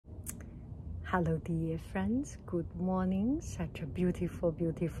Hello dear friends, good morning. Such a beautiful,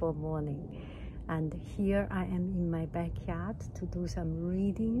 beautiful morning. And here I am in my backyard to do some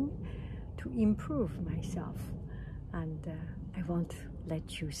reading to improve myself. And I want to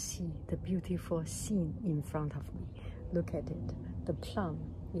let you see the beautiful scene in front of me. Look at it. The plum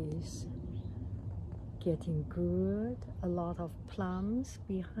is getting good. A lot of plums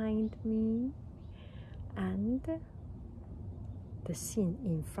behind me. And the scene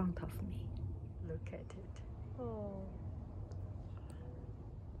in front of me. Look at it. Oh.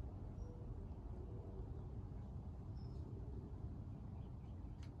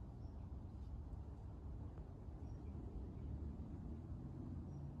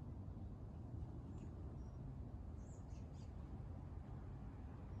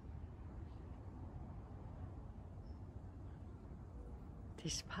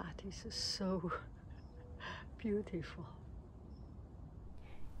 This part is so beautiful.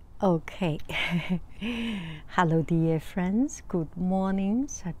 Okay. Hello dear friends, good morning.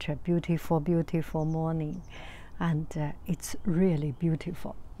 Such a beautiful, beautiful morning. And it's really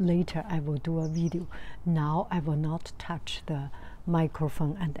beautiful. Later I will do a video. Now I will not touch the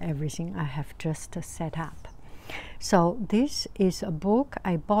microphone and everything I have just set up. So this is a book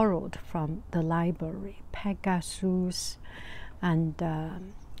I borrowed from the library, Pegasus, and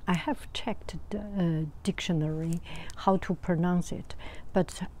I have checked the dictionary how to pronounce it,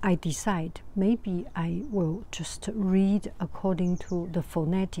 but I decide maybe I will just read according to the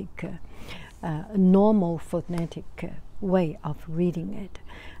phonetic, normal phonetic way of reading it,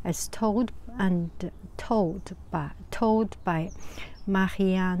 as told by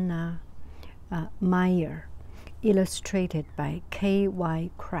Mariana Meyer, illustrated by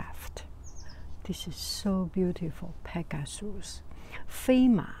K.Y. Craft. This is so beautiful, Pegasus. 飞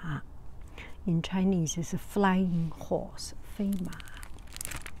马 in Chinese is a flying horse, 飞马.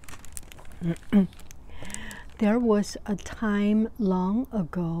 There was a time long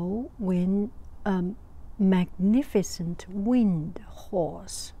ago when a magnificent winged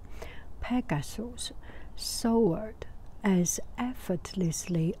horse, Pegasus, soared as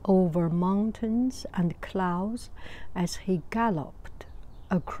effortlessly over mountains and clouds as he galloped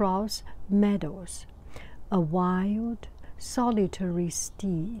across meadows. A wild, solitary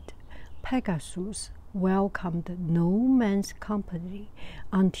steed, Pegasus welcomed no man's company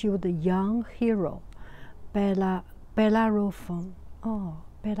until the young hero, Bellerophon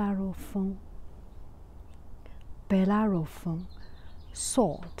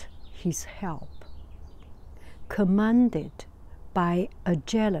sought his help. Commanded by a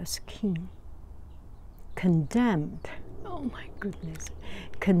jealous king, condemned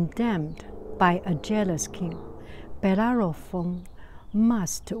by a jealous king, Bellerophon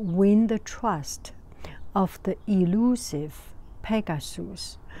must win the trust of the elusive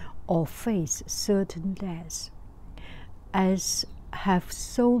Pegasus or face certain death, as have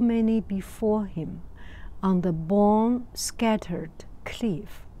so many before him on the bone-scattered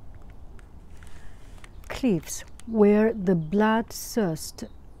cliffs where the bloodthirst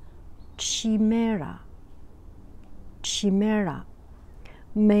chimera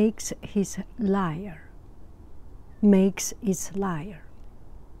makes its lair.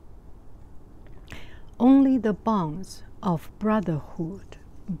 Only the bonds of brotherhood,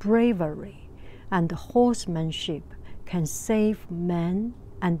 bravery, and horsemanship can save man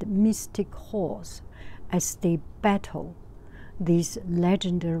and mystic horse as they battle this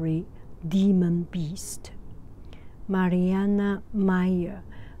legendary demon beast. Mariana Meyer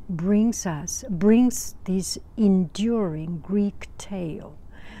brings this enduring Greek tale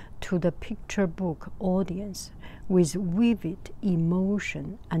to the picture book audience with vivid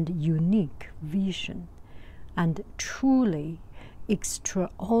emotion and unique vision, and truly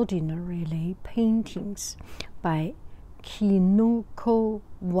extraordinarily paintings by Kinoko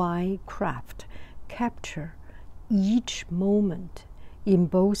Y. Craft capture each moment in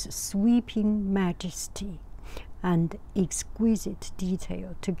both sweeping majesty and exquisite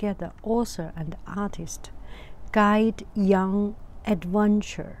detail. Together, author and artist guide young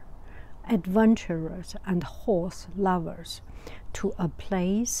adventurers and horse lovers to a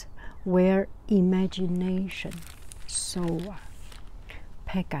place where imagination soars.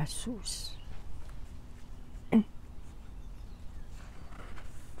 Pegasus.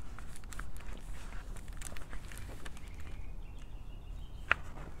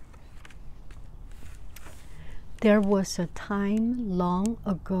 There was a time long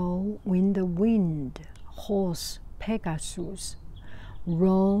ago when the winged horse Pegasus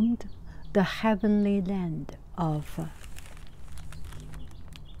roamed the heavenly land of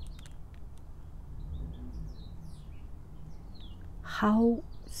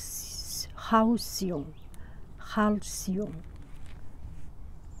Halcyon,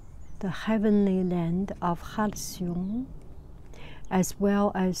 the heavenly land of Halcyon, as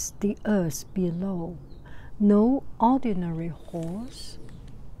well as the earth below. No ordinary horse.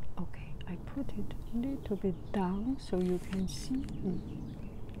 Okay, I put it a little bit down so you can see.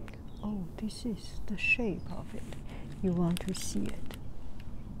 Oh, this is the shape of it. You want to see it.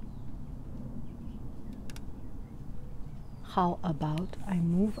 How about I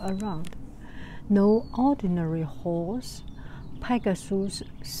move around? No ordinary horse, Pegasus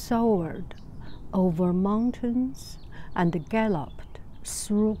soared over mountains and galloped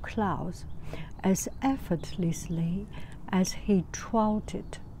through clouds as effortlessly as he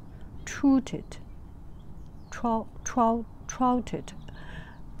trotted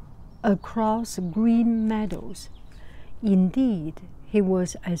across green meadows. Indeed, he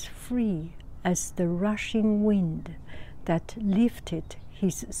was as free as the rushing wind that lifted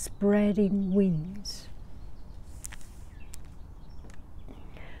his spreading wings.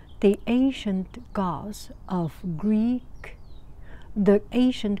 The ancient gods of Greece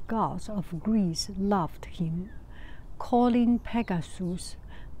loved him, calling Pegasus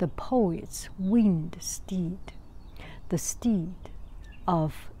the poet's winged steed, the steed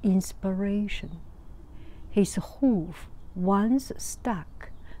of inspiration. His hoof once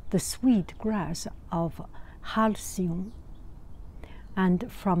struck the sweet grass of Halcyon,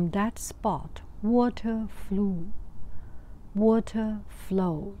 and from that spot water flowed,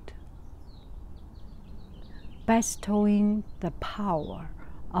 bestowing the power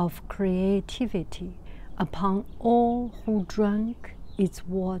of creativity upon all who drank its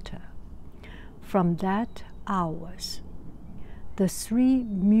water. From that hours, the three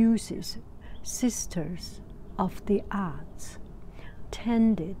muses, sisters of the arts,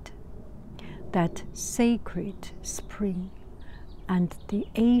 tended that sacred spring and the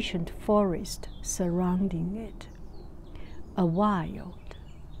ancient forest surrounding it, a wild,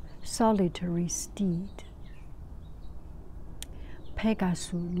 solitary steed.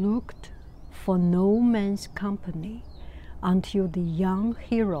 Pegasus looked for no man's company until the young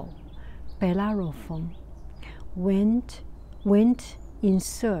hero Bellerophon went in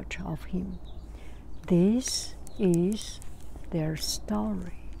search of him. This is their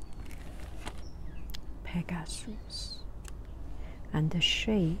story. Pegasus and the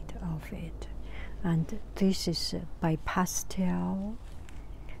shade of it, and this is by pastel,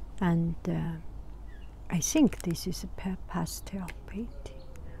 and I think this is a pastel painting,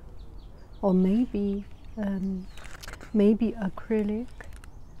 or maybe acrylic.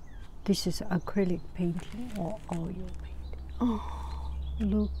 This is acrylic painting or oil painting. Oh,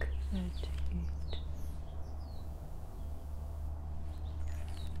 look at it.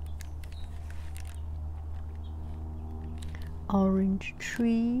 Orange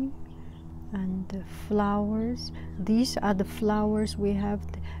tree and the flowers. These are the flowers we have.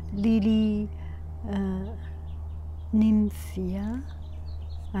 Lily nymphia,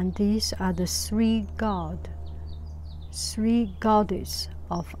 and these are the three goddesses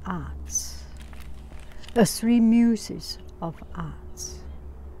of arts, the three muses of arts.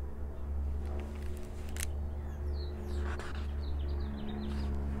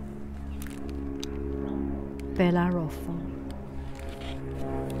 Bellerophon.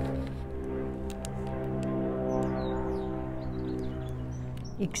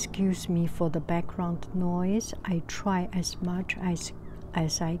 Excuse me for the background noise. I try as much as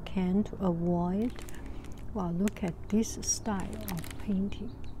I can to avoid. Well, look at this style of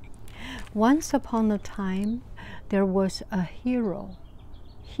painting. Once upon a time, there was a heroine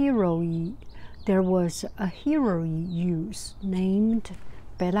youth named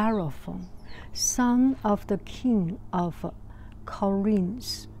Bellerophon, son of the king of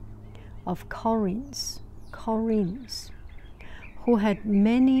Corinth, who had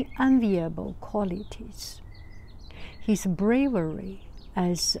many enviable qualities. His bravery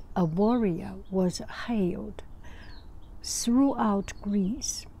as a warrior was hailed throughout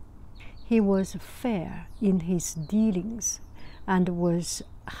Greece. He was fair in his dealings and was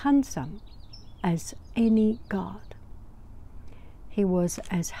handsome as any god. He was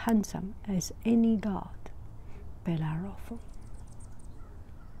as handsome as any god, Bellerophon.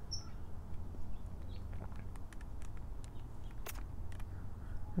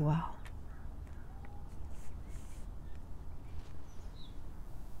 Wow.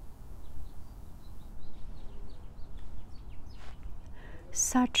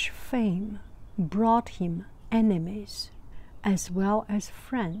 Such fame brought him enemies as well as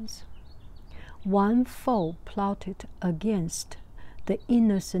friends. One foe plotted against the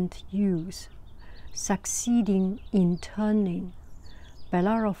innocent youth, succeeding in turning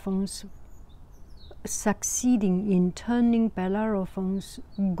Bellerophon's succeeding in turning Bellerophon's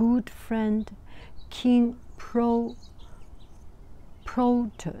good friend King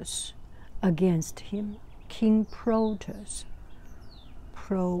Proteus against him. King Proteus.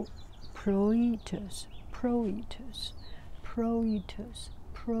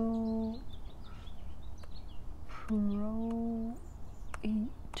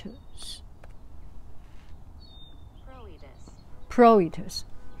 Proetus.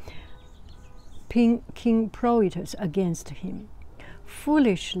 King Proetus against him,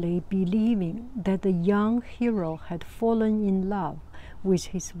 foolishly believing that the young hero had fallen in love with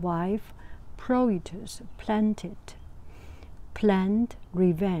his wife. Proetus planned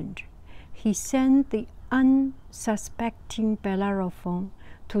revenge. He sent the unsuspecting Bellerophon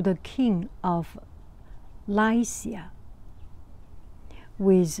to the king of Lycia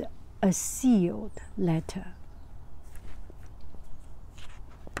with a sealed letter.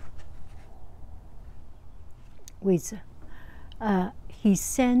 He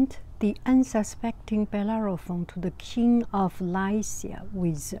sent the unsuspecting Bellerophon to the king of Lycia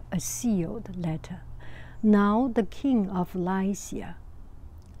with a sealed letter. Now the king of Lycia.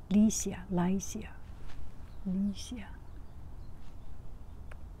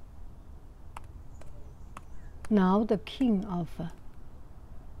 Now the king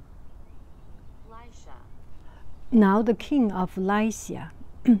of Lycia,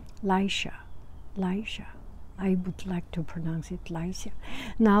 Lycia. I would like to pronounce it Lycia.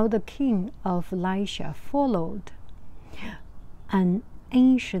 Now the king of Lycia followed an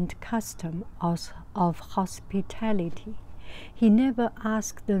ancient custom of hospitality. He never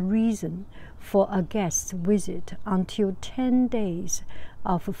asked the reason for a guest's visit until 10 days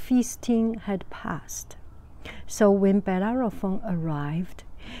of feasting had passed. So when Bellerophon arrived,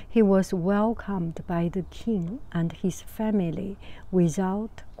 he was welcomed by the king and his family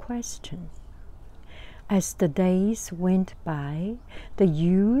without question. As the days went by, the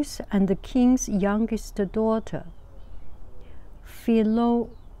youth and the king's youngest daughter, Philonoe,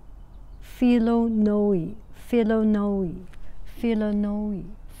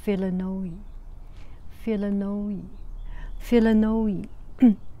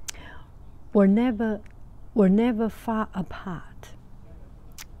 were never far apart.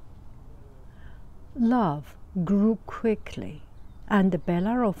 Love grew quickly, and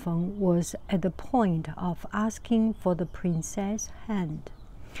Bellerophon was at the point of asking for the princess' hand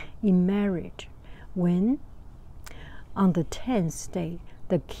in marriage when, on the 10th day,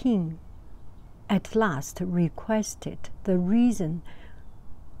 the king at last requested the reason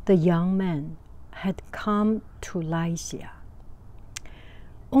the young man had come to Lycia.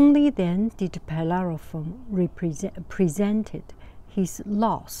 Only then did Bellerophon presented his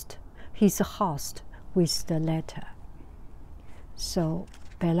host with the letter. So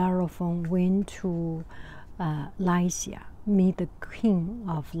Bellerophon went to Lycia, meet the king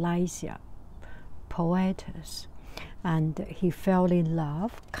of Lycia, Proetus, and he fell in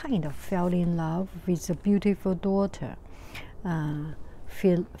love with a beautiful daughter,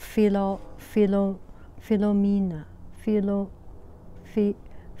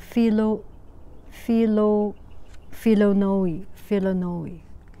 Philonoe.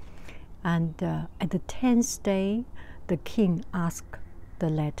 And at the 10th day, the king asked the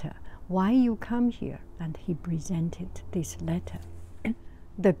letter, "Why you come here?" And he presented this letter.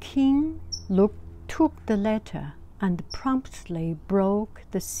 The king took the letter and promptly broke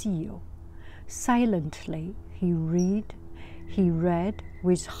the seal. Silently he read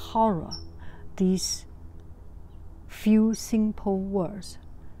with horror these few simple words: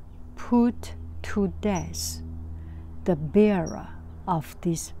 "Put to death the bearer of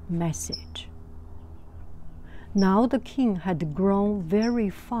this message." Now the king had grown very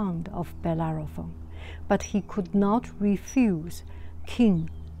fond of Bellerophon, but he could not refuse King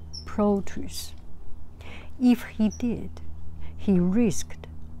Proteus. If he did, he risked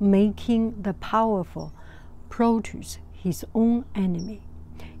making the powerful Proteus his own enemy.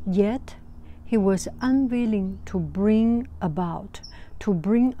 Yet he was unwilling to bring about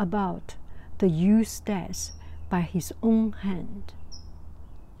the youth's death by his own hand.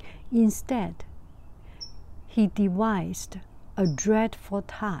 Instead, he devised a dreadful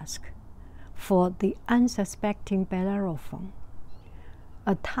task for the unsuspecting Bellerophon,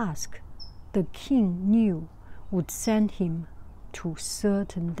 a task the king knew would send him to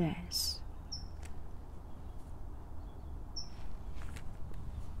certain death.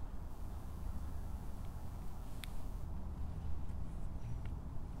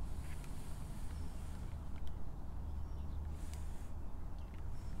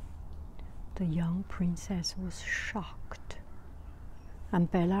 The young princess was shocked And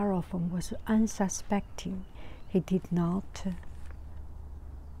Bellerophon was unsuspecting. He did not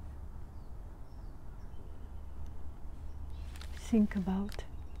think about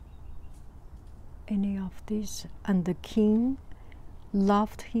any of this. And the king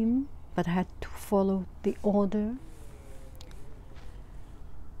loved him, but had to follow the order.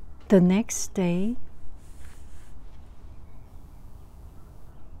 The next day,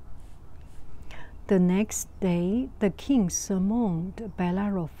 the king summoned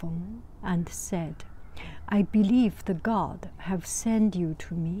Bellerophon and said, "I believe the god have sent you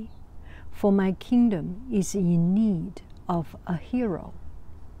to me, for my kingdom is in need of a hero."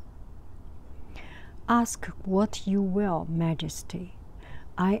 "Ask what you will, Majesty.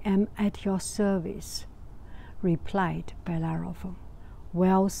 I am at your service," replied Bellerophon.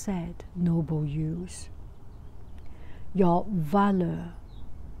 "Well said, noble youth. Your valor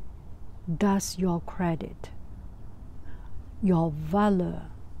does your credit. Your valor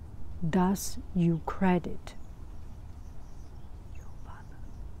does you credit,"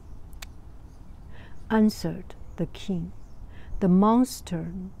 answered the king. The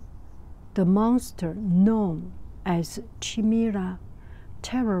monster known as Chimera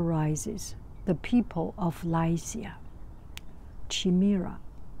terrorizes the people of Lycia. Chimera.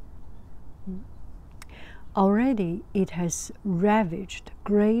 Already it has ravaged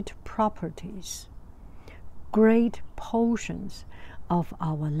great properties, great portions of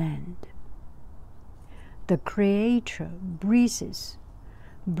our land. The creature breathes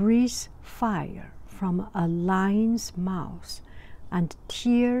fire from a lion's mouth and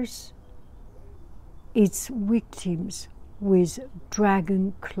tears its victims with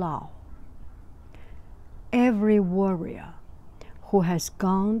dragon claw. Every warrior who has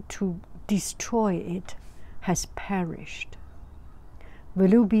gone to destroy it has perished.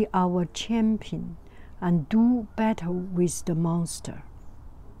 Will you be our champion and do battle with the monster?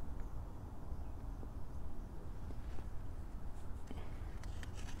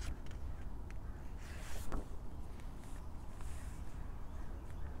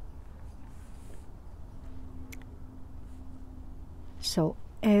 So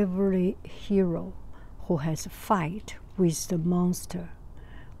every hero who has fight with the monster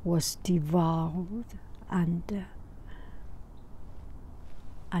was devoured and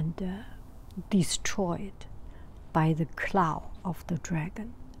destroyed by the claw of the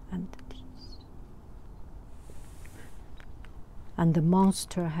dragon and the teeth. And the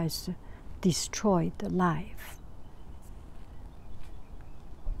monster has destroyed the life.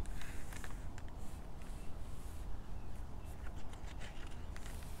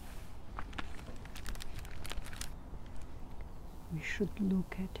 We should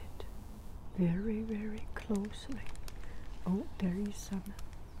look at it very, very closely. Oh, there is some.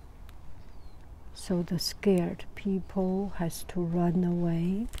 So the scared people has to run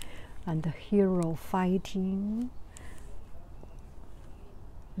away, and the hero fighting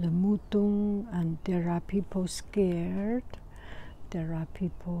the mudung, and there are people scared. There are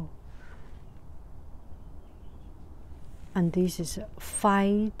people, and this is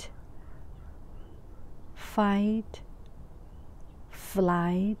fight, flight,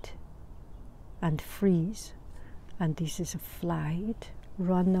 and freeze. And this is flight,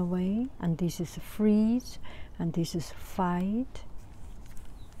 run away, and this is freeze, and this is fight.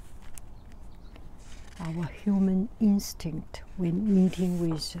 Our human instinct when meeting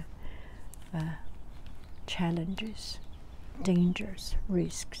with challenges, dangers,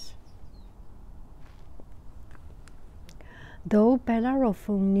 risks. Though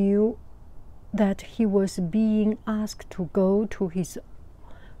Bellerophon knew that he was being asked to go to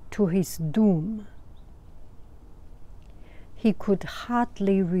his doom, he could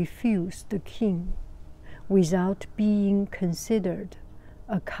hardly refuse the king without being considered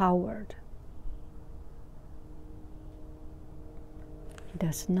a coward. He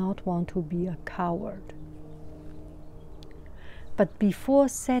does not want to be a coward. But before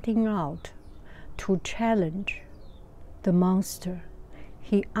setting out to challenge the monster,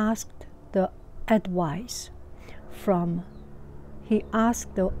 he asked the advice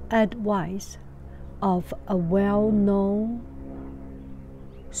of a well-known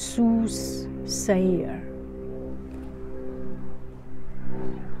soothsayer.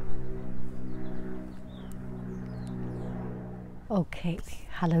 Okay,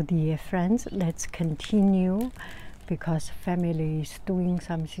 hello dear friends, let's continue, because family is doing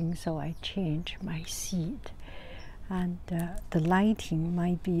something, so I change my seat. And the lighting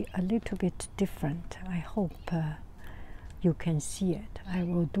might be a little bit different. I hope you can see it. I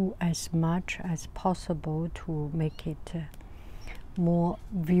will do as much as possible to make it more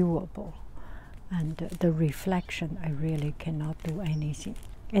viewable. and the reflection, I really cannot do anything.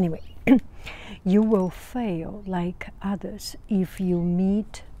 Anyway, you will fail like others if you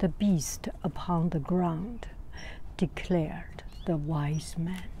meet the beast upon the ground, declared the wise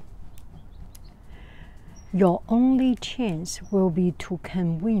man. Your only chance will be to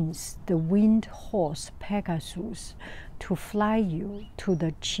convince the winged horse Pegasus to fly you to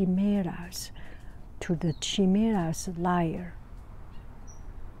the chimera's lair,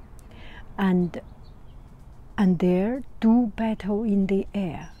 and there do battle in the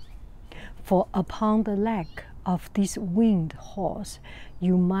air. For upon the leg of this winged horse,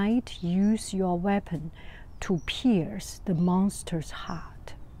 you might use your weapon to pierce the monster's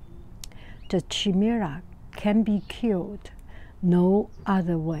heart. The chimera can be killed no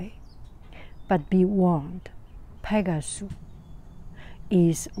other way. But be warned, Pegasus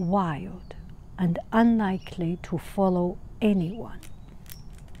is wild and unlikely to follow anyone.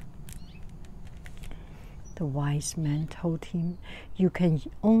 The wise man told him, you can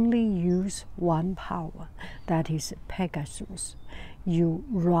only use one power, that is Pegasus. You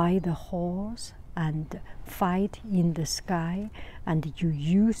ride the horse and fight in the sky, and you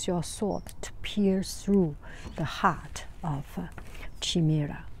use your sword to pierce through the heart of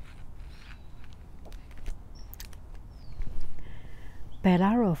Chimera.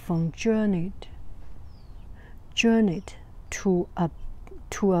 Bellerophon journeyed to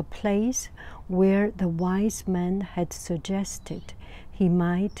a place where the wise man had suggested he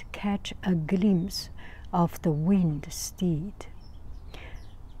might catch a glimpse of the winged steed,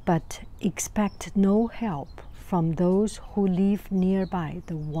 but expect no help from those who live nearby.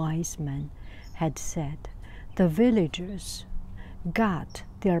 The wise man had said, the villagers guard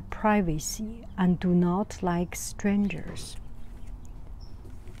their privacy and do not like strangers.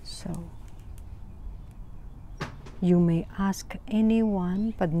 So you may ask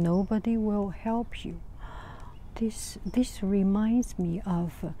anyone, but nobody will help you. This reminds me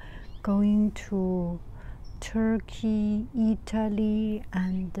of going to Turkey, Italy,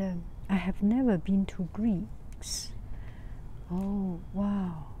 and I have never been to Greece. Oh,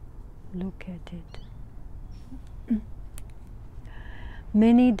 wow, look at it.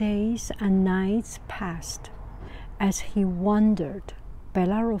 Many days and nights passed. As he wandered,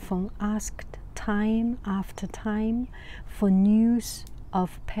 Bellerophon asked time after time for news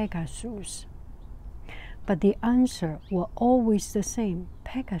of Pegasus. But the answer was always the same,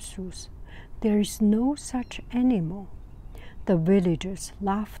 Pegasus, there is no such animal. The villagers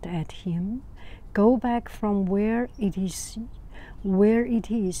laughed at him. Go back from where it is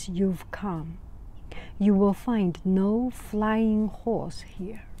you've come. You will find no flying horse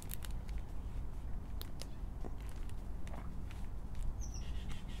here.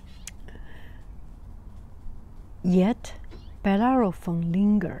 Yet Bellerophon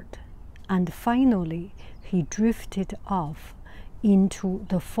lingered, and finally he drifted off into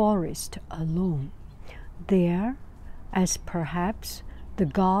the forest alone. There, as perhaps the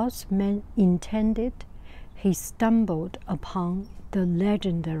gods intended, he stumbled upon the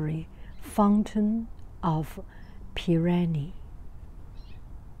legendary fountain of Pirene.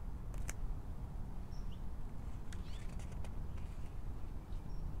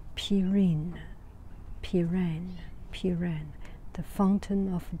 Pirene, the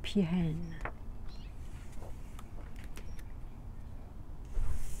fountain of Pirene.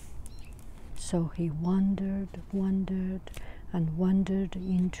 So he wandered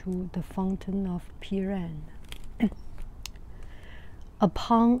into the fountain of Pirene.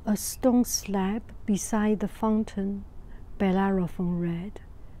 Upon a stone slab beside the fountain, Bellerophon read,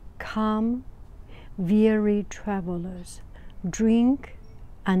 "Come, weary travelers, drink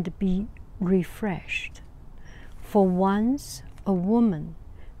and be refreshed. For once a woman,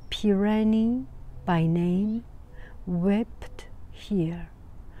 Pirene by name, wept here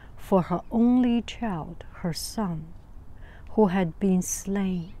for her only child, her son, who had been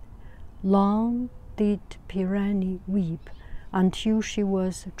slain. Long did Pirene weep until she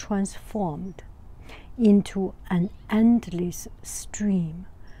was transformed into an endless stream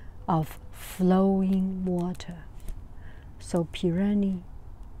of flowing water." So Pirene,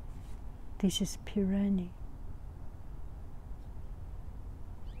 this is Pirene.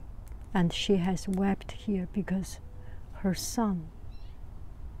 And she has wept here because her son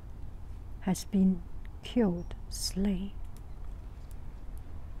has been killed, slain.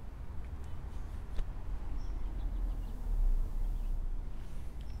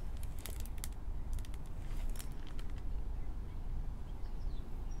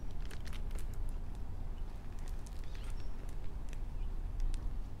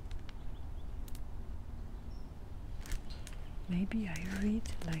 Maybe I read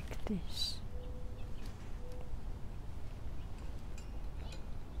like this.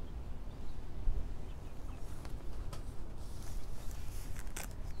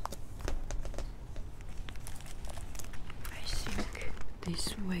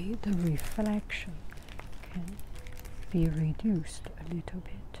 This way the reflection can be reduced a little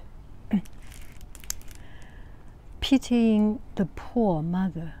bit. Pitying the poor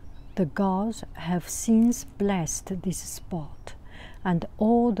mother, the gods have since blessed this spot and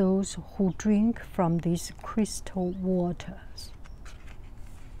all those who drink from these crystal waters.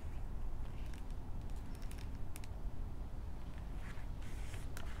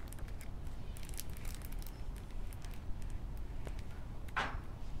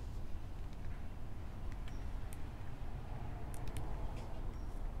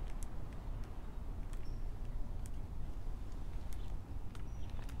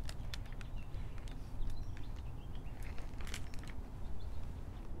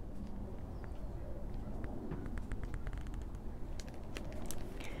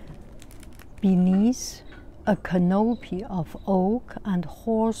 Beneath a canopy of oak and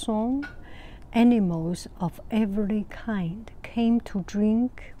hawthorn, animals of every kind came to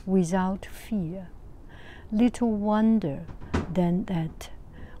drink without fear. Little wonder then that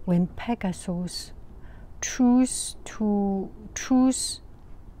when Pegasus chose to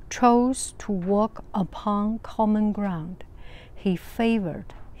walk upon common ground, he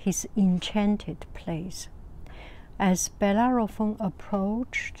favored his enchanted place. As Bellerophon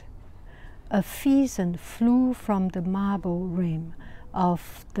approached, a pheasant flew from the marble rim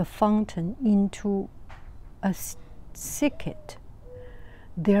of the fountain into a thicket.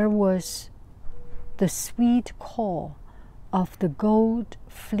 There was the sweet call of the gold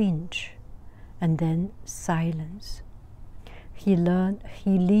finch, and then silence. He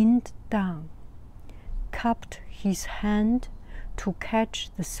leaned down, cupped his hand to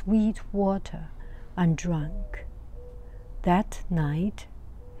catch the sweet water, and drank. That night,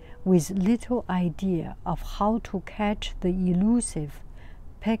 with little idea of how to catch the elusive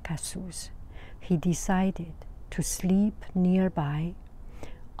Pegasus, he decided to sleep nearby,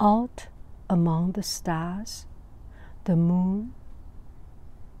 out among the stars, the moon,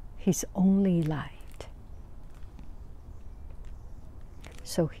 his only light.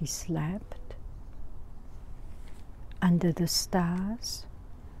 So he slept under the stars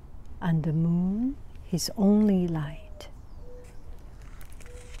and the moon, his only light.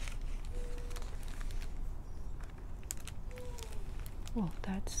 Oh,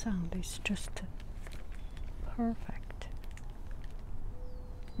 that sound is just perfect.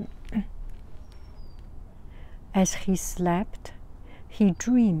 As he slept, he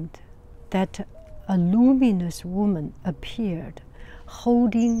dreamed that a luminous woman appeared,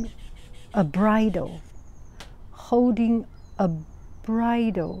 holding a bridle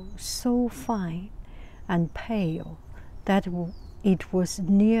so fine and pale that it was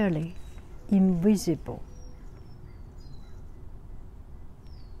nearly invisible.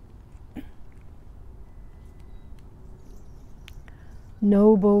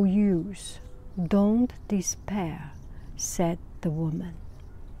 "Noble youth, don't despair," said the woman.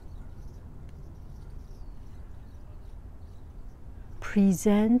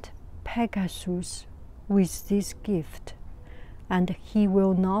 "Present Pegasus with this gift, and he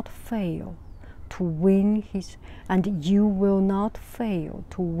will not fail to win his, and you will not fail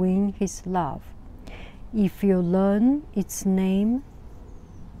to win his love. If you learn its name,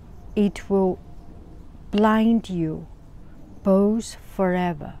 it will blind you both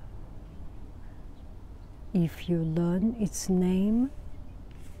forever." If you learn its name,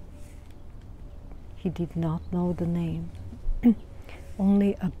 he did not know the name,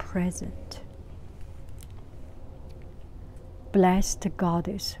 only a present. "Blessed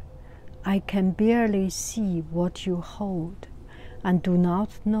goddess, I can barely see what you hold, and do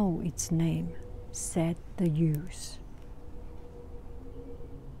not know its name," said the youth.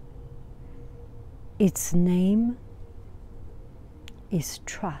 "Its name is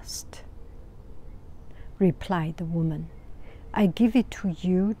trust," replied the woman. "I give it to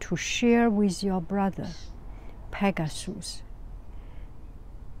you to share with your brother, Pegasus.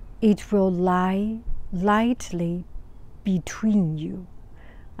 It will lie lightly between you,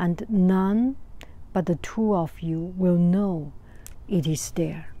 and none but the two of you will know it is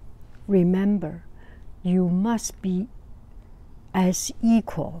there. Remember, you must be as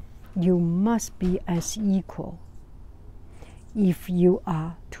equal. You must be as equal if you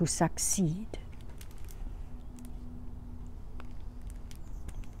are to succeed."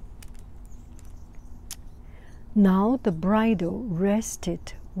 Now the bridle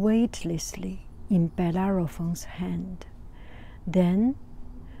rested weightlessly in Bellerophon's hand. Then,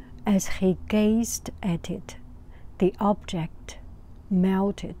 as he gazed at it, the object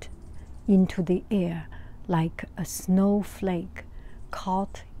melted into the air like a snowflake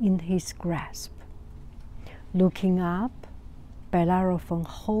caught in his grasp. Looking up, Bellerophon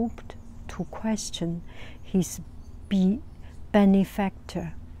hoped to question his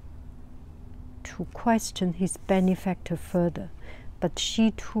benefactor, further, but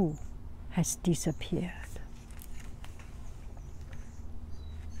she too has disappeared.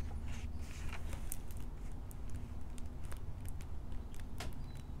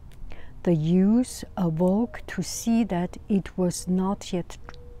 The youth awoke to see that it was not yet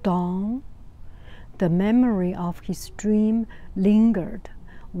dawn. The memory of his dream lingered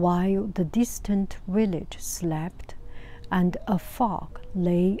while the distant village slept and a fog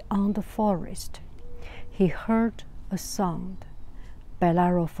lay on the forest. He heard a sound.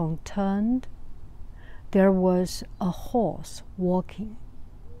 Bellerophon turned. There was a horse walking.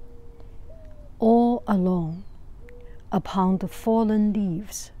 All alone, upon the fallen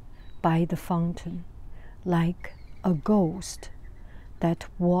leaves by the fountain, like a ghost that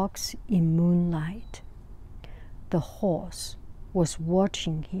walks in moonlight. The horse was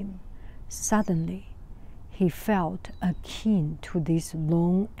watching him. Suddenly, he felt akin to this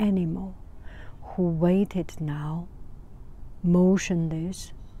lone animal who waited now,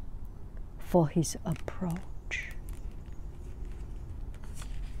 motionless, for his approach.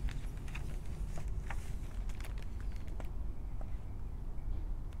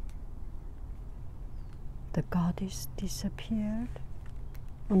 The goddess disappeared.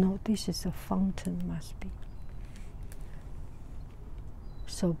 Oh no, this is a fountain, must be.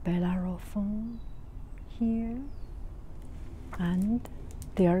 So Bellerophon here, and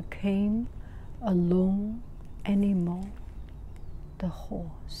there came a lone animal, the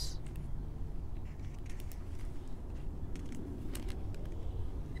horse.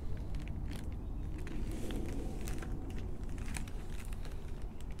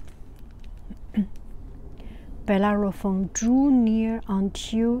 Bellerophon drew near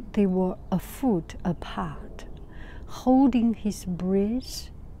until they were a foot apart. Holding his breath,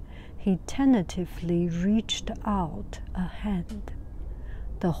 he tentatively reached out a hand.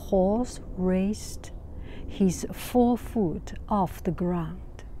 The horse raised his forefoot off the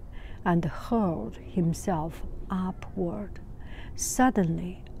ground and hurled himself upward.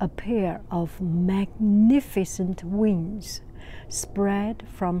 Suddenly, a pair of magnificent wings spread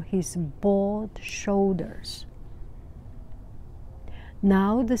from his broad shoulders.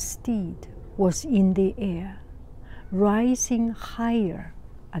 Now the steed was in the air, rising higher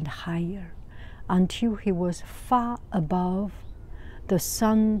and higher until he was far above the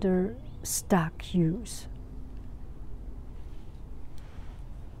thunderstruck youth.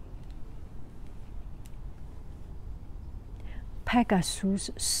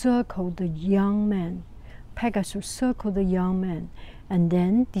 Pegasus circled the young man. And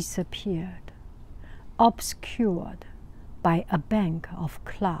then disappeared, obscured by a bank of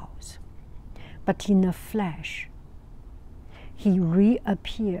clouds. But in a flash, he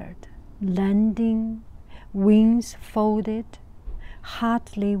reappeared, landing, wings folded,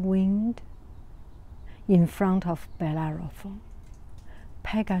 hardly winged, in front of Bellerophon.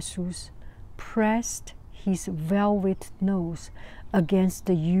 Pegasus pressed his velvet nose against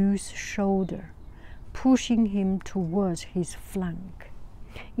the youth's shoulder, pushing him towards his flank,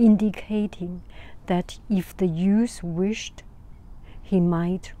 indicating that if the youth wished, he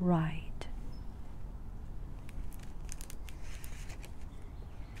might ride.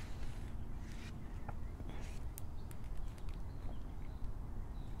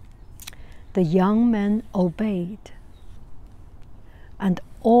 The young man obeyed, and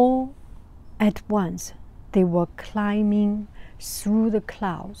all at once they were climbing through the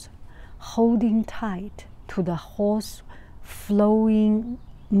clouds, holding tight to the horse flowing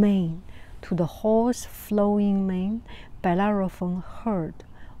mane. Bellerophon heard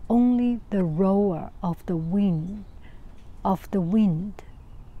only the roar of the wind,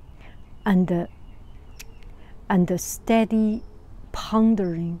 and the steady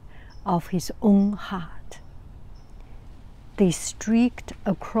pounding of his own heart. They streaked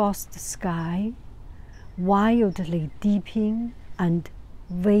across the sky, wildly dipping and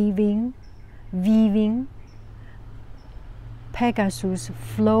weaving. Pegasus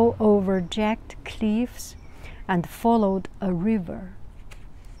flew over jagged cliffs and followed a river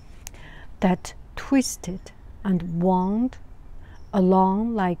that twisted and wound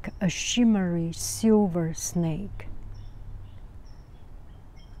along like a shimmery silver snake.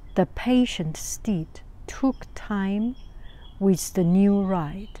 The patient steed took time with the new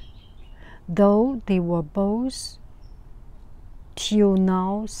ride, though they were both till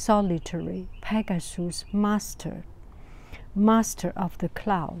now solitary. Pegasus master of the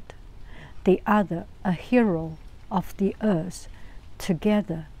cloud, the other a hero of the earth.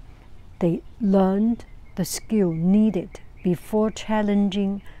 Together they learned the skill needed before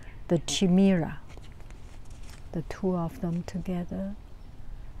challenging the chimera, the two of them together.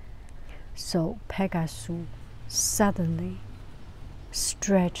 So Pegasus suddenly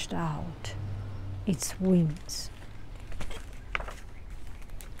stretched out its wings.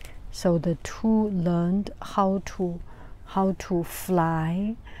 So the two learned how to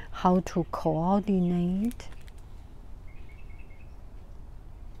fly, how to coordinate,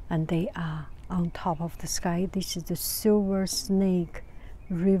 and they are on top of the sky. This is the Silver Snake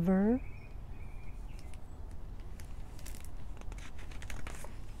River.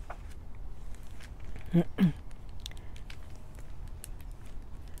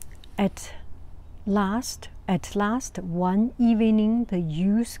 At last, one evening, the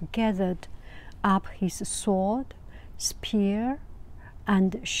youth gathered up his sword, spear,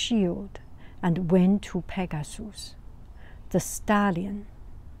 and shield, and went to Pegasus, the stallion.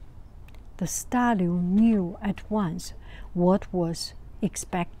 The stallion knew at once what was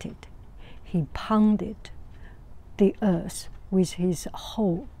expected. He pounded the earth with his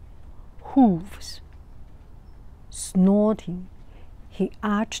whole hooves. Snorting, he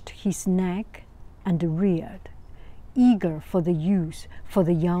arched his neck and reared, eager for the youth, for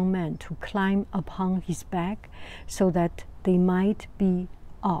the young man to climb upon his back so that they might be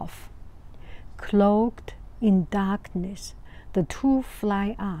off. Cloaked in darkness, the two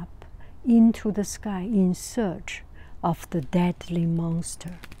fly up into the sky in search of the deadly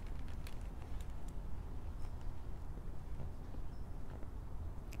monster.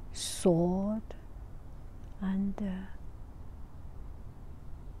 Sword and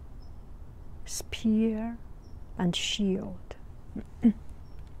spear and shield.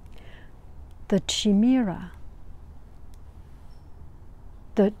 The chimera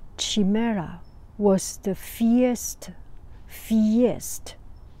was the fiercest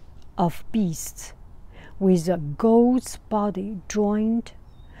of beasts, with a goat's body joined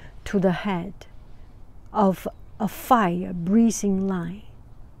to the head of a fire-breathing lion.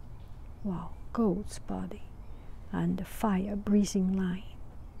 Wow, goat's body and a fire-breathing lion.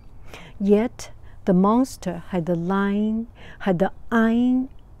 Yet the monster had the iron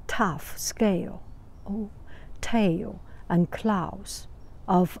tough scale, tail, and claws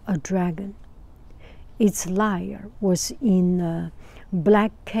of a dragon. Its lair was in a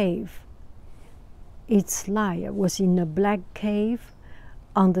black cave.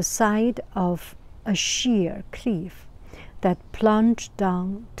 On the side of a sheer cliff that plunged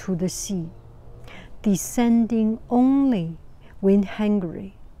down to the sea, descending only when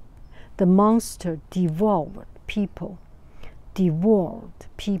hungry. The monster devoured people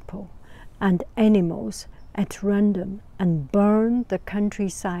and animals at random, and burned the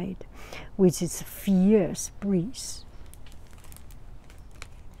countryside with its fierce breath.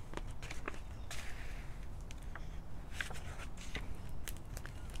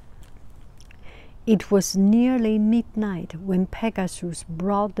 It was nearly midnight when Pegasus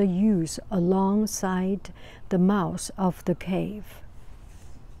brought the youth alongside the mouth of the cave.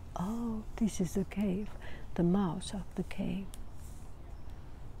 Oh, this is the cave, the mouth of the cave.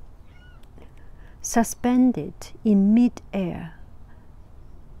 Suspended in mid-air,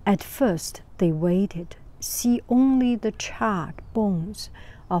 at first they waited, see only the charred bones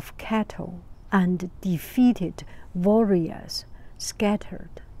of cattle and defeated warriors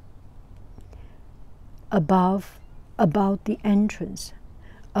scattered. About the entrance,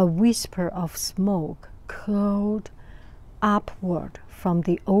 a whisper of smoke curled upward from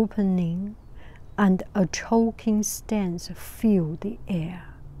the opening, and a choking stench filled the air,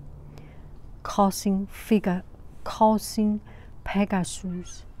 causing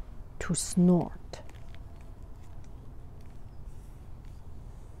Pegasus to snort.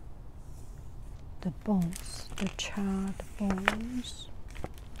 The bones, the charred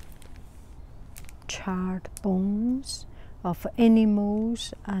bones of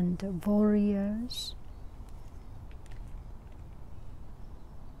animals and warriors.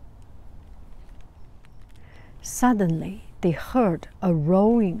 Suddenly, they heard a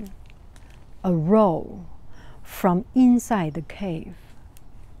roar from inside the cave.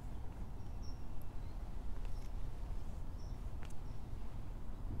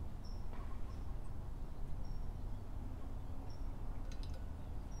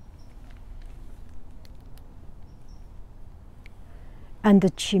 And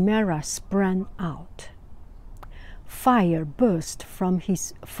the chimera sprang out. Fire burst from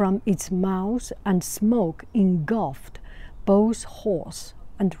its mouth, and smoke engulfed both horse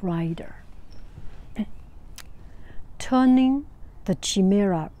and rider. Turning, the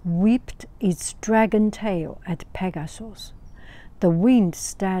chimera whipped its dragon tail at Pegasus. The winged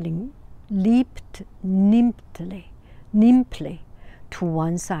stallion leaped nimbly nimbly to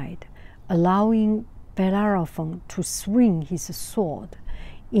one side, allowing Bellerophon to swing his sword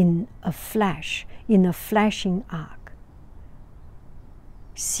in a flashing arc,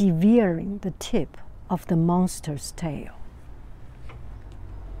 severing the tip of the monster's tail.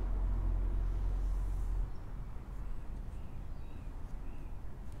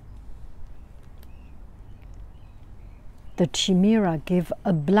 The chimera gave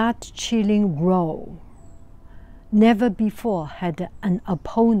a blood-chilling roar. Never before had an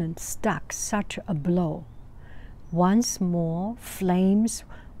opponent struck such a blow. Once more, flames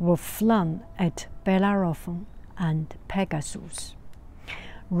were flung at Bellerophon and Pegasus.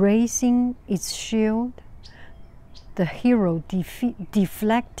 Raising its shield, the hero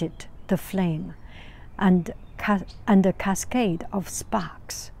deflected the flame, and a cascade of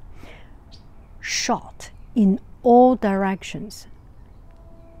sparks shot in all directions,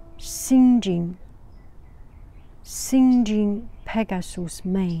 singeing Pegasus'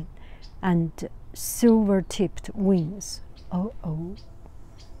 mane and silver-tipped wings. Oh.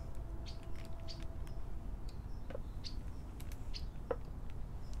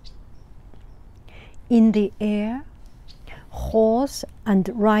 In the air, horse and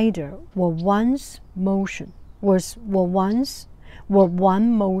rider were one motion,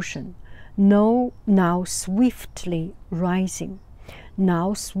 now swiftly rising,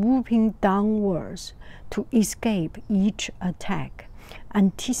 now swooping downwards to escape each attack,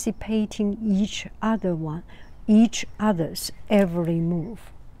 anticipating each other's every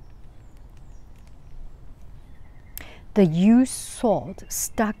move. The youth's sword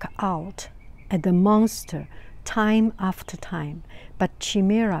stuck out at the monster time after time, but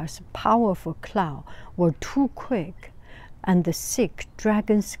Chimera's powerful claw were too quick, and the sick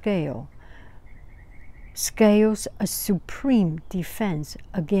dragon scales a supreme defense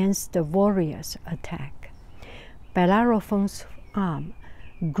against the warrior's attack. Bellerophon's arm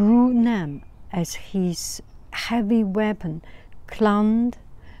grew numb as his heavy weapon clung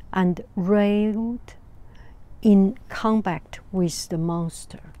and railed in combat with the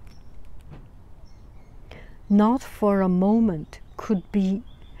monster. Not for a moment could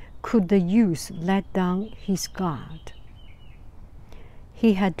the youth let down his guard.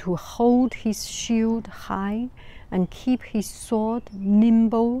 He had to hold his shield high and keep his sword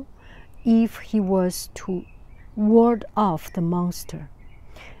nimble if he was to ward off the monster.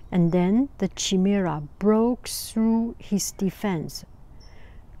 And then the chimera broke through his defense.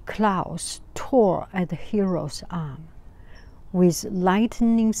 Claws tore at the hero's arm. With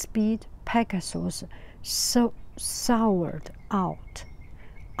lightning speed, Pegasus soared out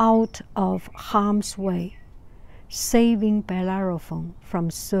of harm's way, saving Bellerophon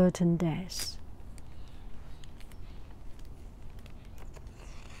from certain death.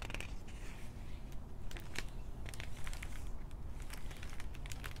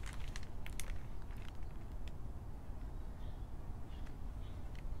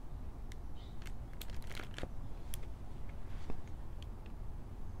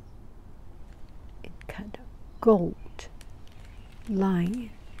 Kind of gold,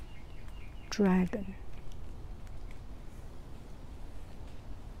 lion, dragon.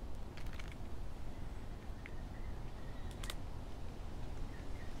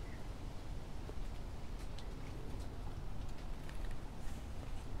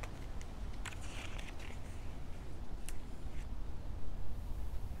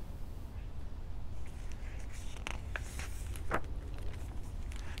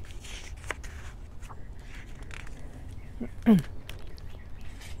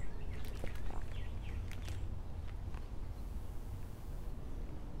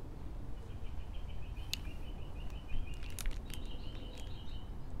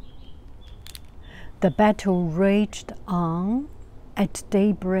 The battle raged on at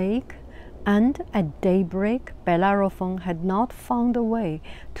daybreak, and at daybreak Bellerophon had not found a way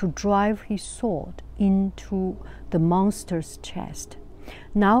to drive his sword into the monster's chest.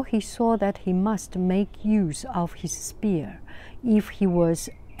 Now he saw that he must make use of his spear if he was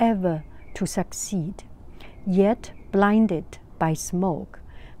ever to succeed. Yet, blinded by smoke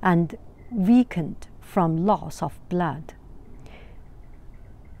and weakened from loss of blood,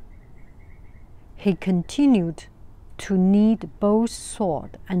 he continued to need both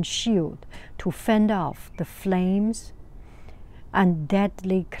sword and shield to fend off the flames and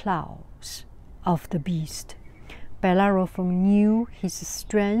deadly claws of the beast. Bellerophon knew his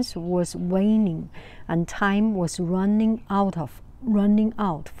strength was waning and time was running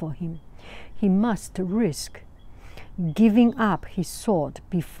out for him. He must risk giving up his sword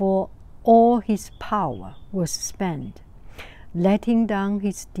before all his power was spent, letting down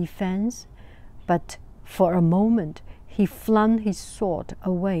his defense. But for a moment he flung his sword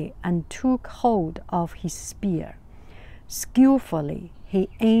away and took hold of his spear. Skillfully he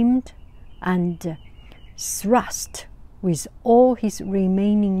aimed and thrust with all his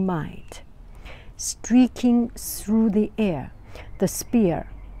remaining might. Streaking through the air, the spear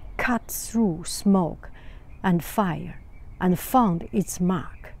cut through smoke and fire and found its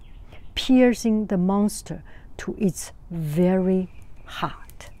mark, piercing the monster to its very heart.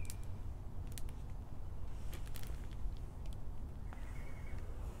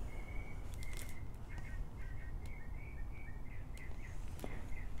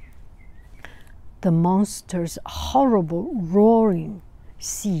 The monster's horrible roaring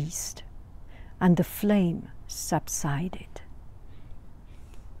ceased, and the flame subsided.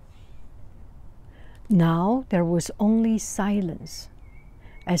 Now there was only silence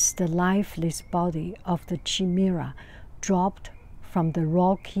as the lifeless body of the chimera dropped from the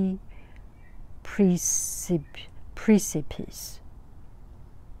rocky precipice.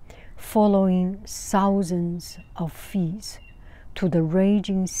 Following thousands of feet to the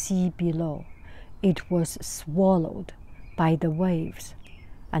raging sea below, it was swallowed by the waves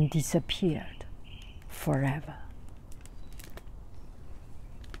and disappeared forever.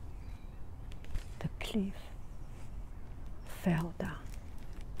 The cliff fell down.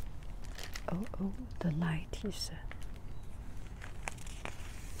 Oh, the light is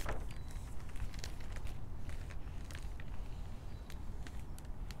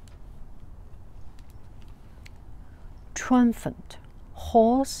triumphant.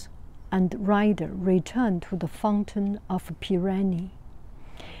 Horse and rider returned to the fountain of Pirani,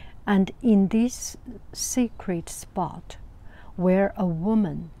 and in this sacred spot, where a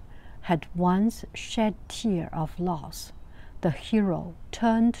woman had once shed tear of loss, the hero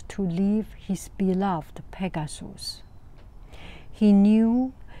turned to leave his beloved Pegasus. He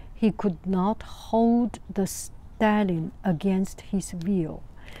knew he could not hold the stallion against his will,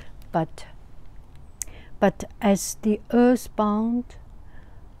 but as the earthbound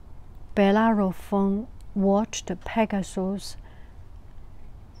Bellerophon watched Pegasus'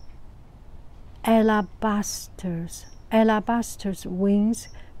 alabaster wings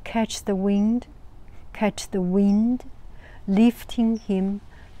catch the wind, lifting him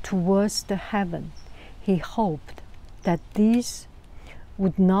towards the heaven. He hoped that this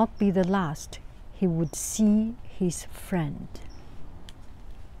would not be the last he would see his friend.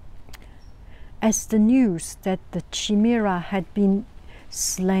 As the news that the chimera had been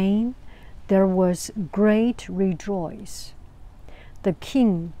slain, there was great rejoice. The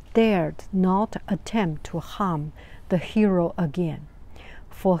king dared not attempt to harm the hero again,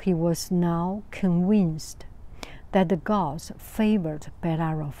 for he was now convinced that the gods favored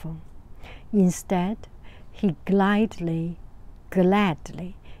Bellerophon. Instead, he gladly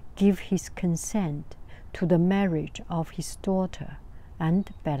gave his consent to the marriage of his daughter and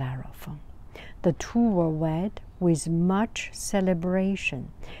Bellerophon. The two were wed with much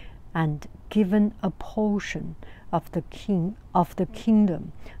celebration and given a portion of the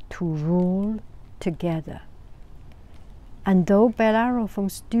kingdom to rule together. And though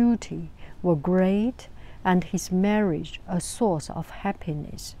Bellerophon's duty were great and his marriage a source of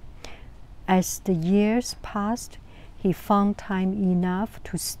happiness, as the years passed, he found time enough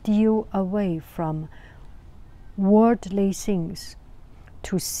to steal away from worldly things,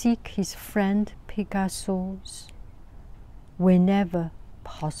 to seek his friend Pegasus whenever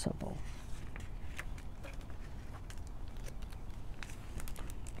possible.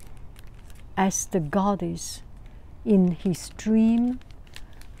 As the goddess in his dream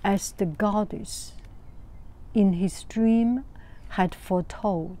had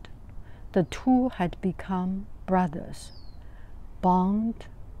foretold, the two had become brothers, bonded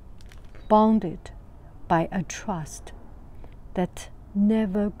by a trust that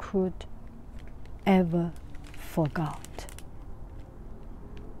never could ever forget.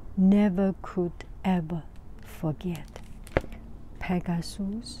 Never could ever forget.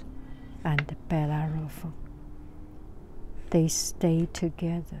 Pegasus and Bellerophon. They stay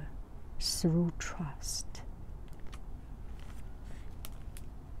together through trust.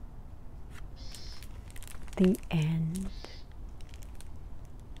 The end.